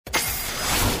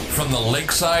from the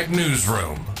Lakeside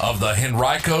Newsroom of the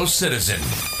Henrico Citizen,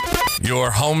 your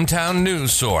hometown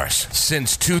news source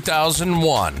since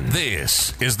 2001.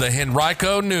 This is the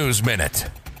Henrico News Minute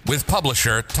with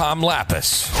publisher Tom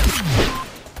Lapis.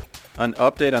 An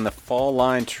update on the Fall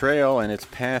Line Trail and its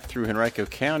path through Henrico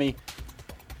County,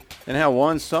 and how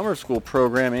one summer school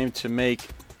program aimed to make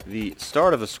the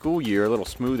start of the school year a little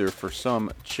smoother for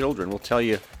some children. We'll tell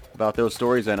you about those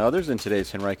stories and others in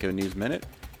today's Henrico News Minute.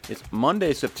 It's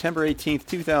Monday, September 18th,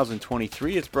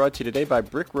 2023. It's brought to you today by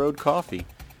Brick Road Coffee.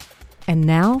 And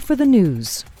now for the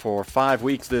news. For 5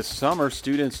 weeks this summer,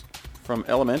 students from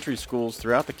elementary schools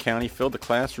throughout the county filled the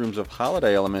classrooms of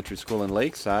Holiday Elementary School in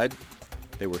Lakeside.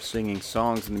 They were singing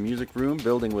songs in the music room,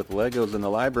 building with Legos in the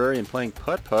library, and playing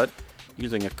putt-putt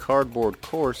using a cardboard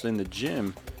course in the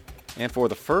gym. And for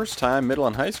the first time, middle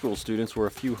and high school students were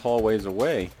a few hallways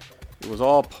away. It was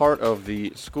all part of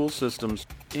the school system's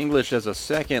English as a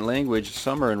Second Language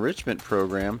Summer Enrichment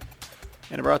Program,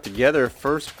 and it brought together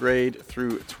first grade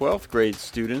through 12th grade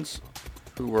students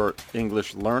who were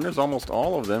English learners. Almost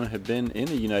all of them have been in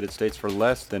the United States for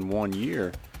less than 1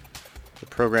 year. The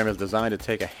program is designed to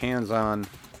take a hands-on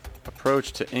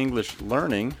approach to English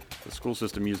learning. The school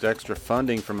system used extra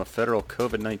funding from a federal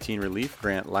COVID-19 relief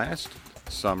grant last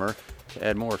summer to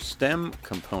add more STEM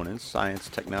components, science,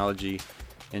 technology,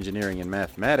 engineering, and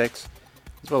mathematics,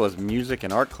 as well as music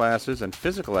and art classes and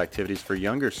physical activities for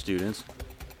younger students.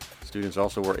 Students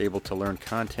also were able to learn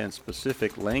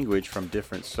content-specific language from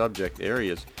different subject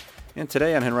areas. And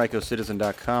today on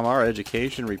HenricoCitizen.com, our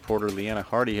education reporter Leanna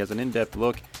Hardy has an in-depth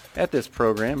look at this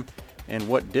program and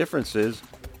what differences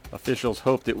officials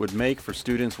hoped it would make for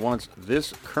students once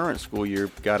this current school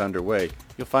year got underway.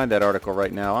 You'll find that article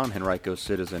right now on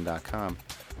HenricoCitizen.com.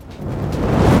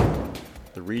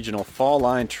 The regional Fall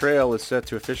Line Trail is set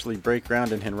to officially break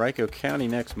ground in Henrico County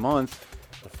next month.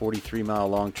 The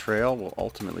 43-mile-long trail will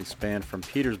ultimately span from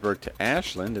Petersburg to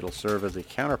Ashland. It'll serve as a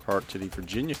counterpart to the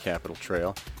Virginia Capitol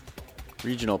Trail.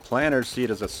 Regional planners see it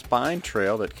as a spine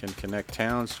trail that can connect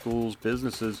towns, schools,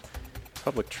 businesses,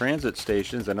 public transit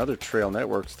stations, and other trail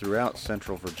networks throughout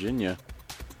central Virginia.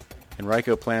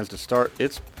 Henrico plans to start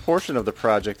its portion of the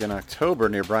project in October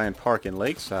near Bryan Park in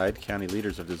Lakeside. County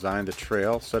leaders have designed the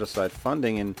trail, set aside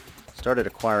funding, and started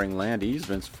acquiring land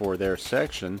easements for their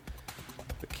section.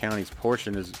 The county's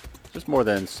portion is just more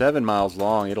than 7 miles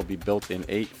long. It'll be built in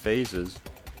 8 phases.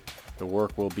 The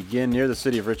work will begin near the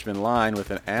City of Richmond line with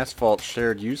an asphalt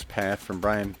shared use path from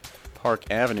Bryan Park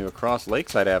Avenue across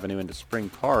Lakeside Avenue into Spring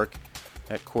Park.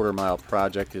 That quarter-mile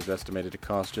project is estimated to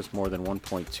cost just more than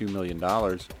 $1.2 million.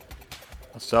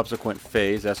 A subsequent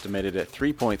phase, estimated at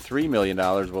 $3.3 million,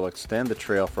 will extend the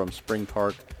trail from Spring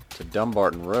Park to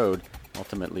Dumbarton Road.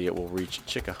 Ultimately, it will reach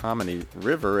Chickahominy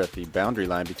River at the boundary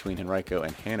line between Henrico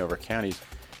and Hanover counties.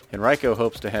 Henrico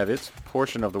hopes to have its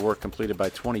portion of the work completed by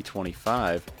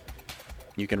 2025.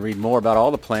 You can read more about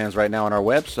all the plans right now on our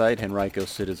website,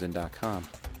 HenricoCitizen.com.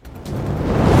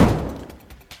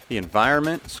 The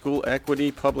environment, school equity,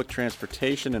 public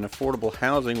transportation, and affordable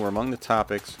housing were among the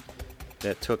topics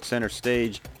that took center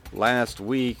stage last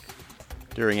week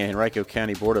during a Henrico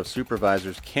County Board of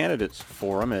Supervisors Candidates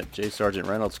Forum at J. Sargent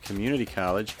Reynolds Community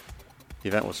College. The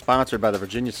event was sponsored by the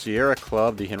Virginia Sierra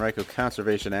Club, the Henrico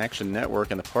Conservation Action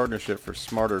Network, and the Partnership for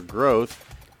Smarter Growth.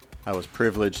 I was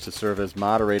privileged to serve as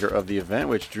moderator of the event,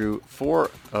 which drew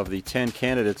 4 of the 10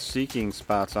 candidates seeking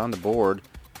spots on the board.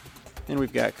 And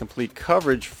we've got complete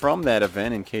coverage from that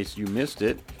event in case you missed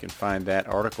it. You can find that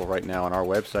article right now on our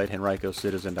website,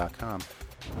 HenricoCitizen.com.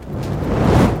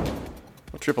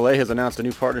 Well, AAA has announced a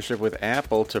new partnership with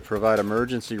Apple to provide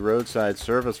emergency roadside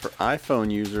service for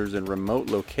iPhone users in remote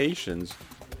locations.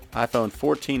 iPhone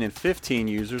 14 and 15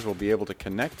 users will be able to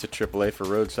connect to AAA for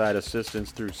roadside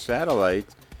assistance through satellite,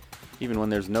 even when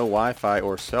there's no Wi-Fi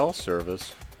or cell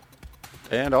service,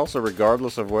 and also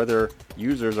regardless of whether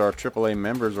users are AAA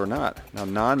members or not. Now,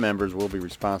 non-members will be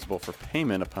responsible for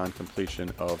payment upon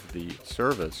completion of the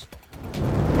service.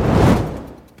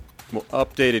 Well,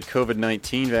 updated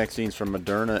COVID-19 vaccines from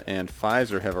Moderna and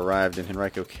Pfizer have arrived in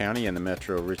Henrico County and the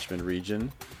Metro Richmond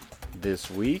region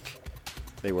this week.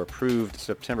 They were approved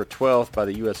September 12th by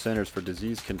the U.S. Centers for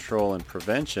Disease Control and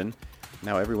Prevention.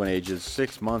 Now everyone ages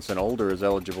 6 months and older is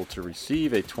eligible to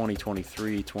receive a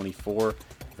 2023-24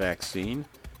 vaccine.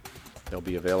 They'll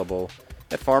be available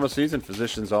at pharmacies and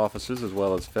physicians' offices, as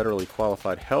well as federally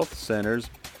qualified health centers,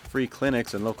 free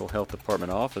clinics, and local health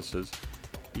department offices.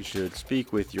 You should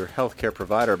speak with your healthcare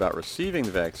provider about receiving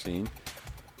the vaccine.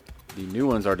 The new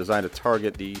ones are designed to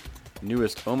target the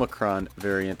newest Omicron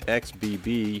variant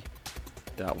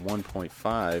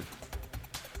XBB.1.5.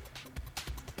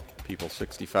 People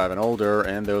 65 and older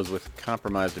and those with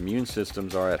compromised immune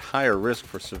systems are at higher risk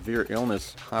for severe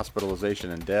illness,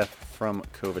 hospitalization, and death from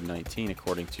COVID-19,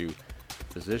 according to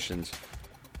physicians.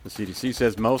 The CDC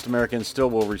says most Americans still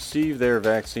will receive their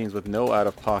vaccines with no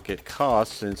out-of-pocket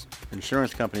costs since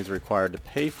insurance companies are required to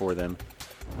pay for them.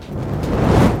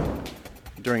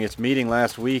 During its meeting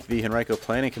last week, the Henrico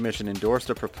Planning Commission endorsed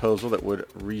a proposal that would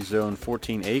rezone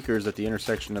 14 acres at the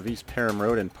intersection of East Parham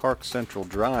Road and Park Central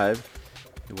Drive.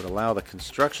 It would allow the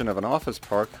construction of an office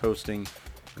park hosting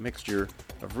a mixture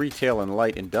of retail and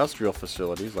light industrial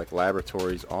facilities like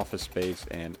laboratories, office space,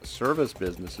 and service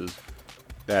businesses.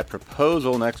 That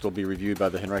proposal next will be reviewed by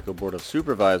the Henrico Board of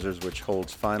Supervisors, which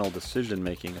holds final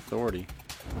decision-making authority.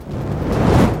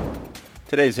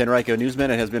 Today's Henrico News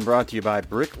Minute has been brought to you by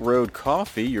Brick Road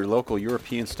Coffee, your local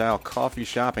European-style coffee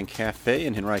shop and cafe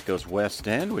in Henrico's West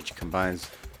End, which combines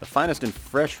the finest in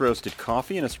fresh roasted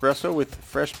coffee and espresso with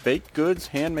fresh baked goods,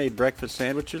 handmade breakfast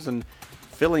sandwiches, and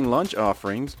filling lunch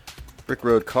offerings. Brick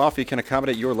Road Coffee can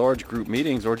accommodate your large group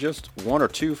meetings or just one or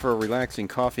two for a relaxing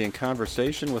coffee and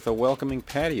conversation with a welcoming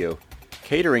patio.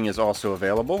 Catering is also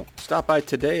available. Stop by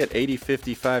today at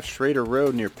 8055 Schrader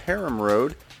Road near Parham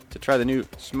Road to try the new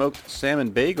smoked salmon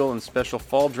bagel and special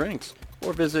fall drinks,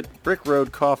 or visit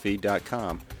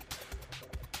brickroadcoffee.com.